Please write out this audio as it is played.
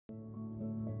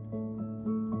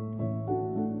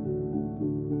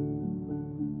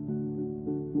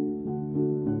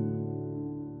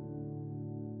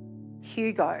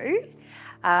Hugo.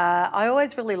 I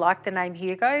always really liked the name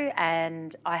Hugo,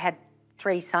 and I had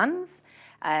 3 sons,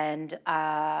 and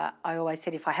I always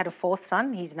said if I had a 4th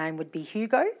son, his name would be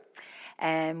Hugo.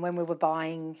 And when we were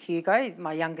buying Hugo,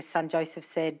 my youngest son Joseph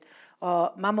said,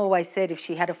 "Oh, Mum always said if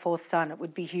she had a 4th son, it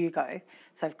would be Hugo."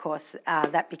 So of course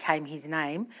that became his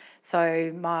name.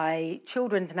 So my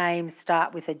children's names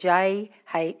start with a J,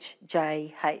 H,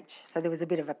 J, H. So there was a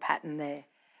bit of a pattern there.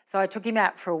 So I took him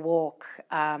out for a walk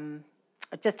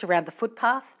just around the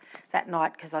footpath that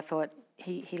night because I thought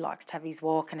he likes to have his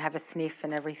walk and have a sniff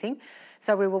and everything.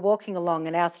 So we were walking along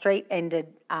and our street ended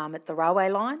at the railway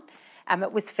line.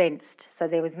 It was fenced, so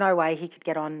there was no way he could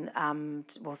get on,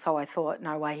 well, so I thought,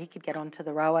 no way he could get onto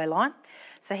the railway line.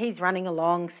 So he's running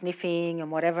along, sniffing and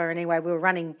whatever. Anyway, we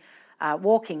were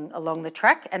walking along the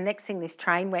track, and next thing this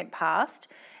train went past,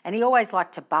 and he always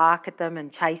liked to bark at them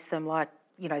and chase them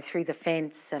through the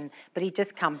fence, but he'd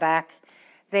just come back.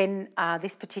 Then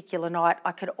this particular night,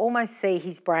 I could almost see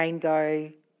his brain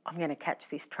go, I'm going to catch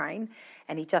this train.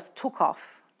 And he just took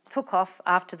off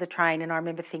after the train, and I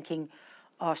remember thinking,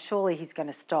 oh, surely he's going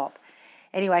to stop.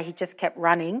 Anyway, he just kept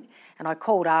running, and I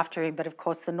called after him, but of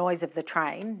course the noise of the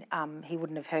train, he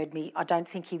wouldn't have heard me. I don't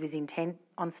think he was intent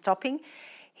on stopping.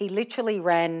 He literally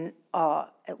ran,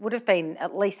 it would have been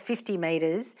at least 50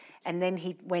 metres, and then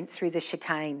he went through the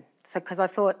chicane. So, because I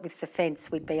thought with the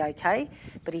fence we'd be okay,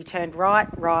 but he turned right,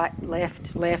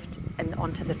 left, and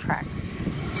onto the track.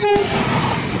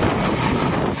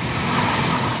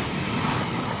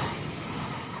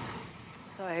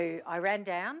 So I ran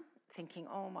down thinking,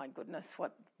 oh my goodness,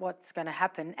 what's going to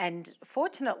happen? And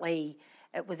fortunately,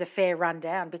 it was a fair run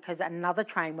down because another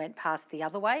train went past the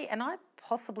other way, and I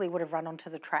possibly would have run onto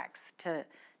the tracks to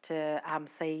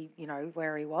see,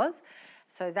 where he was.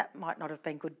 So that might not have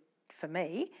been good for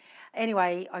me.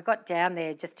 Anyway, I got down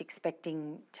there just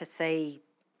expecting to see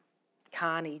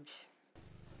carnage.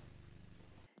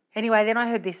 Anyway, then I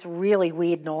heard this really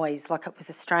weird noise, like it was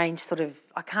a strange sort of,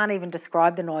 I can't even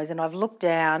describe the noise, and I've looked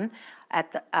down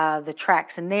at the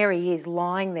tracks, and there he is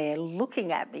lying there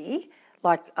looking at me,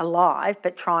 like alive,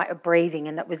 but breathing,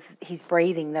 and that was his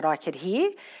breathing that I could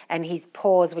hear, and his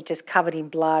paws were just covered in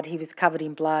blood. He was covered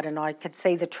in blood, and I could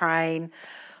see the train.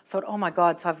 I thought, oh my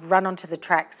God, so I've run onto the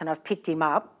tracks and I've picked him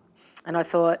up, and I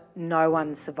thought, no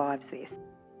one survives this.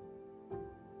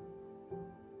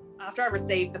 After I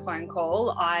received the phone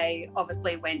call, I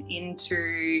obviously went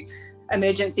into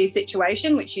emergency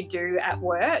situation, which you do at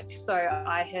work. So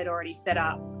I had already set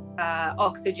up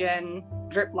oxygen,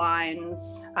 drip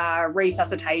lines,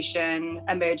 resuscitation,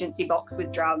 emergency box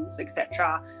with drugs,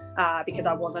 etc., because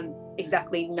I wasn't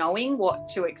exactly knowing what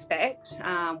to expect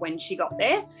when she got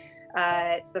there.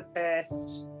 It's the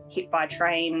first hit by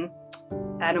train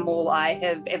animal I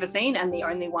have ever seen, and the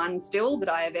only one still that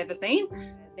I have ever seen.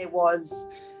 There was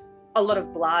a lot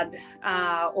of blood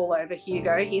all over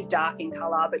Hugo. He's dark in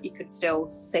colour, but you could still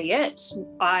see it.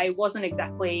 I wasn't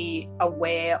exactly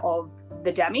aware of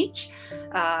the damage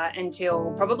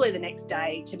until probably the next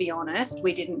day, to be honest.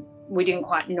 We didn't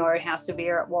quite know how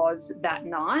severe it was that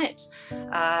night.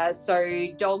 So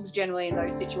dogs generally in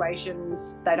those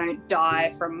situations, they don't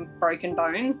die from broken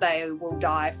bones. They will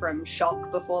die from shock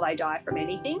before they die from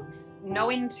anything.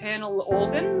 No internal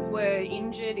organs were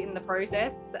injured in the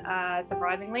process,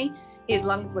 surprisingly. His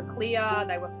lungs were clear,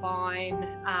 they were fine.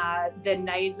 The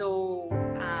nasal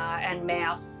and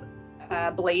mouth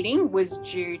bleeding was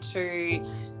due to,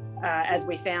 as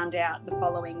we found out the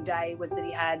following day, was that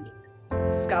he had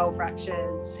skull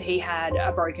fractures, he had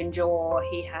a broken jaw,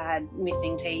 he had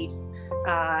missing teeth,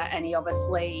 and he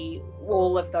obviously,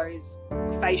 all of those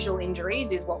facial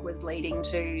injuries is what was leading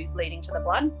to the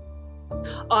blood.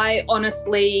 I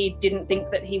honestly didn't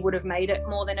think that he would have made it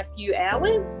more than a few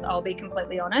hours. I'll be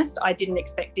completely honest. I didn't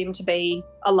expect him to be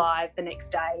alive the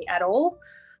next day at all.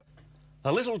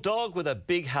 A little dog with a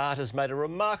big heart has made a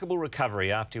remarkable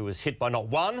recovery after he was hit by not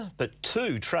one, but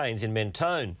 2 trains in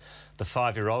Mentone. The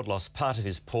 5-year-old lost part of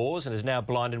his paws and is now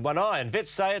blind in one eye, and vets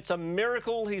say it's a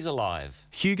miracle he's alive.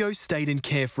 Hugo stayed in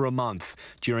care for a month.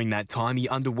 During that time, he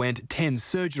underwent 10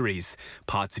 surgeries.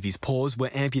 Parts of his paws were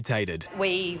amputated.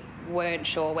 We weren't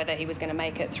sure whether he was going to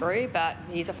make it through, but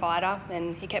he's a fighter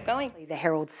and he kept going. The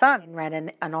Herald Sun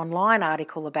ran an online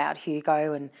article about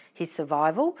Hugo and his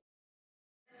survival.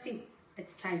 I think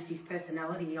it's changed his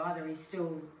personality. Either he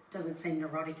still doesn't seem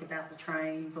neurotic about the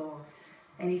trains or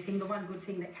anything. The one good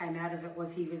thing that came out of it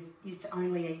was he used to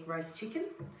only eat roast chicken,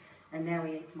 and now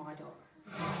he eats my dog.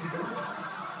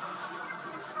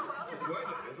 It's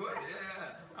worth it,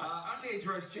 yeah. Only eats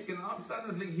roast chicken. I'm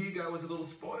starting to think Hugo was a little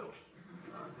spoiled.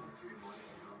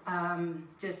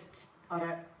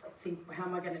 think, how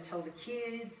am I going to tell the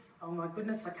kids? Oh my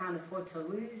goodness, I can't afford to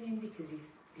lose him because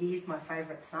he is my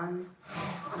favourite son.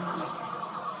 And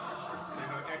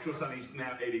her actual son is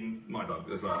now eating my dog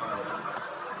as well.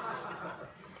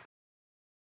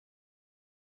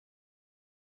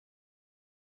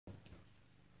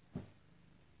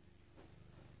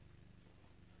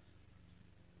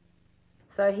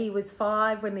 So he was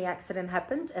 5 when the accident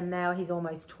happened, and now he's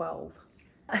almost 12.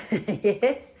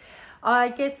 Yes. I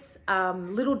guess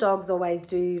little dogs always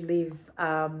do live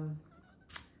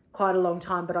quite a long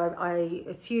time, but I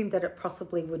assumed that it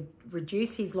possibly would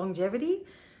reduce his longevity.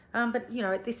 But, you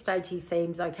know, at this stage he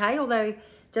seems okay, although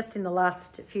just in the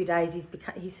last few days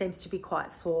he seems to be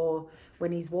quite sore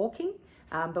when he's walking.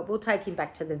 But we'll take him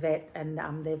back to the vet, and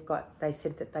they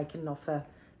said that they can offer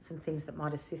some things that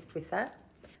might assist with that.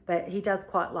 But he does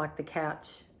quite like the couch,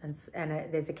 and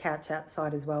there's a couch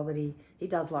outside as well that he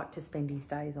does like to spend his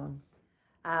days on.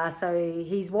 So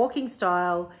his walking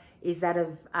style is that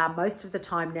of most of the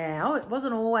time now. It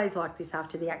wasn't always like this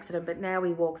after the accident, but now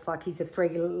he walks like he's a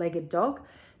 3-legged dog.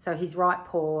 So his right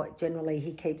paw, generally,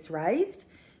 he keeps raised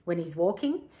when he's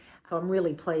walking. So I'm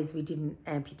really pleased we didn't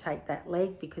amputate that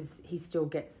leg, because he still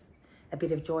gets a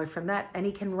bit of joy from that. And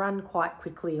he can run quite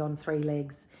quickly on 3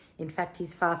 legs. In fact,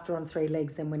 he's faster on 3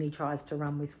 legs than when he tries to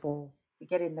run with 4. We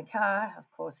get in the car, of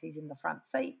course, he's in the front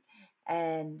seat,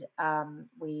 and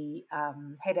we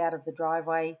head out of the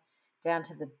driveway down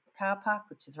to the car park,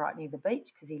 which is right near the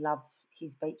beach, because he loves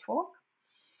his beach walk.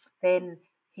 Then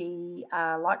he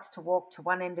likes to walk to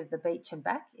one end of the beach and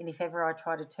back, and if ever I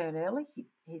try to turn early,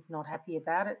 he's not happy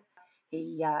about it.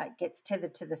 He gets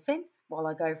tethered to the fence while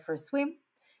I go for a swim.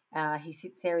 He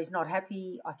sits there, he's not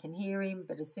happy, I can hear him,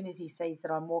 but as soon as he sees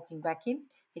that I'm walking back in,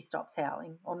 he stops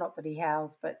howling. Or not that he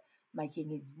howls, but making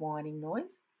his whining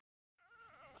noise.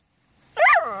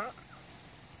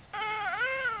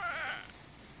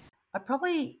 I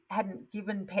probably hadn't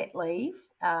given pet leave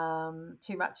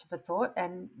too much of a thought,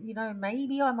 and, you know,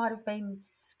 maybe I might have been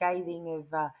scathing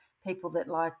of people that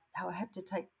like, how I had to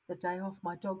take the day off,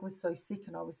 my dog was so sick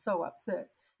and I was so upset.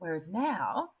 Whereas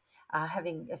now,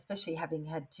 especially having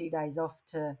had 2 days off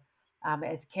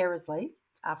as carer's leave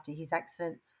after his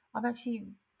accident, I'm actually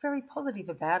very positive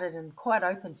about it and quite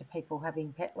open to people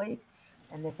having pet leave,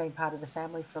 and they've been part of the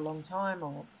family for a long time,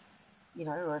 or, you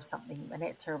know, or if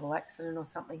a terrible accident or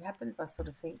something happens, I sort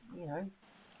of think, you know,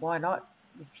 why not?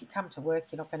 If you come to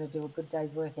work, you're not going to do a good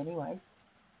day's work anyway.